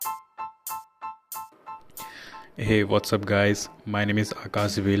Hey, what's up, guys? My name is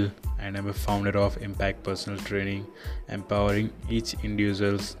Akash Will, and I'm a founder of Impact Personal Training, empowering each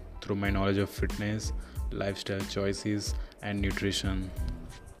individuals through my knowledge of fitness, lifestyle choices, and nutrition.